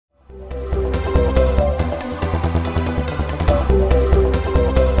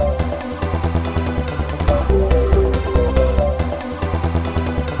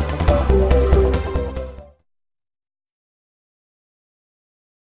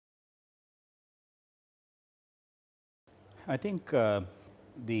I think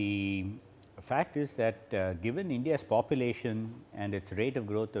the fact is that given India's population and its rate of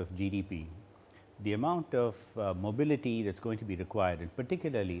growth of GDP, the amount of mobility that's going to be required, and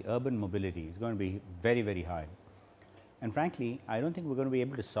particularly urban mobility, is going to be very, very high. And frankly, I don't think we're going to be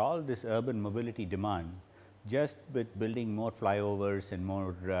able to solve this urban mobility demand just with building more flyovers and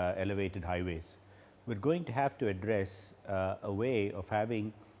more elevated highways. We're going to have to address a way of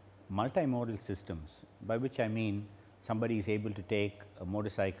having multimodal systems, by which I mean somebody is able to take a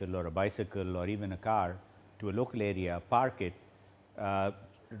motorcycle or a bicycle or even a car to a local area, park it,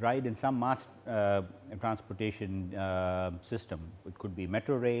 ride in some mass transportation system. It could be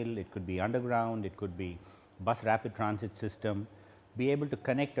metro rail, it could be underground, it could be bus rapid transit system, be able to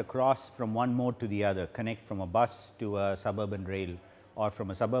connect across from one mode to the other, connect from a bus to a suburban rail or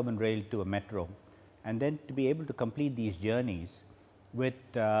from a suburban rail to a metro, and then to be able to complete these journeys with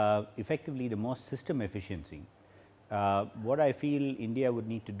effectively the most system efficiency. What I feel India would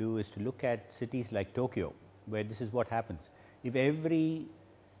need to do is to look at cities like Tokyo, where this is what happens. If every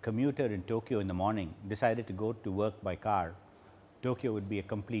commuter in Tokyo in the morning decided to go to work by car, Tokyo would be a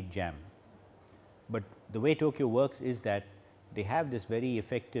complete jam. But the way Tokyo works is that they have this very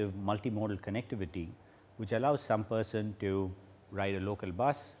effective multimodal connectivity, which allows some person to ride a local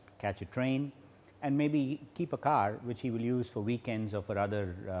bus, catch a train, and maybe keep a car which he will use for weekends or for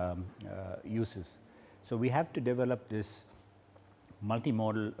other uses. So, we have to develop this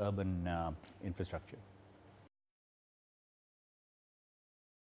multimodal urban infrastructure.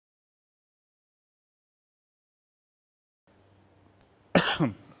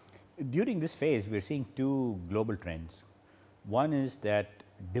 During this phase, we are seeing two global trends. One is that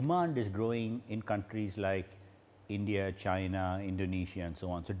demand is growing in countries like India, China, Indonesia and so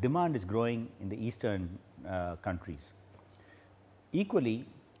on. So, demand is growing in the eastern countries. Equally,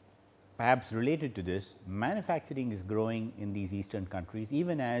 perhaps related to this, manufacturing is growing in these eastern countries,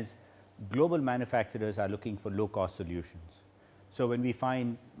 even as global manufacturers are looking for low cost solutions. So, when we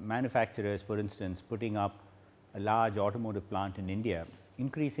find manufacturers, for instance, putting up a large automotive plant in India,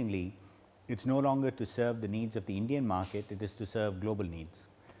 increasingly it is no longer to serve the needs of the Indian market, it is to serve global needs.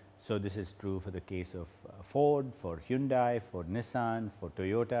 So, this is true for the case of Ford, for Hyundai, for Nissan, for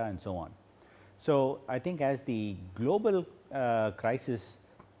Toyota and so on. So, I think as the global crisis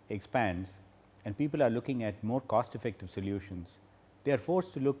expands and people are looking at more cost effective solutions, they are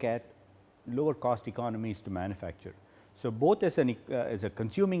forced to look at lower cost economies to manufacture. So, both as a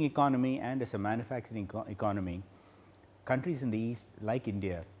consuming economy and as a manufacturing economy, countries in the East like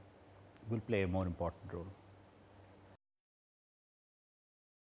India will play a more important role.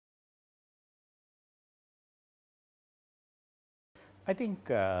 I think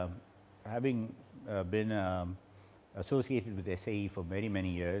having been associated with SAE for many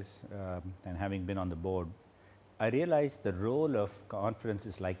years and having been on the board, I realized the role of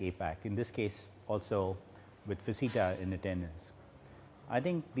conferences like APAC, in this case also with FISITA in attendance. I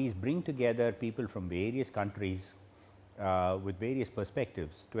think these bring together people from various countries with various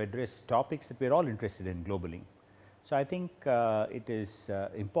perspectives to address topics that we are all interested in globally. So, I think it is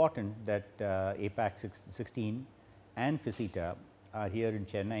important that APAC 16 and FISITA are here in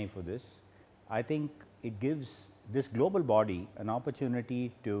Chennai for this. I think it gives this global body an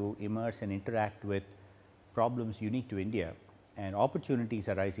opportunity to immerse and interact with problems unique to India and opportunities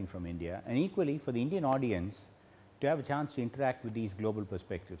arising from India, and equally for the Indian audience to have a chance to interact with these global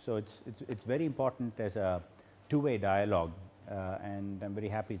perspectives. So, it's very important as a two-way dialogue and I am very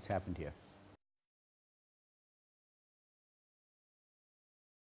happy it's happened here.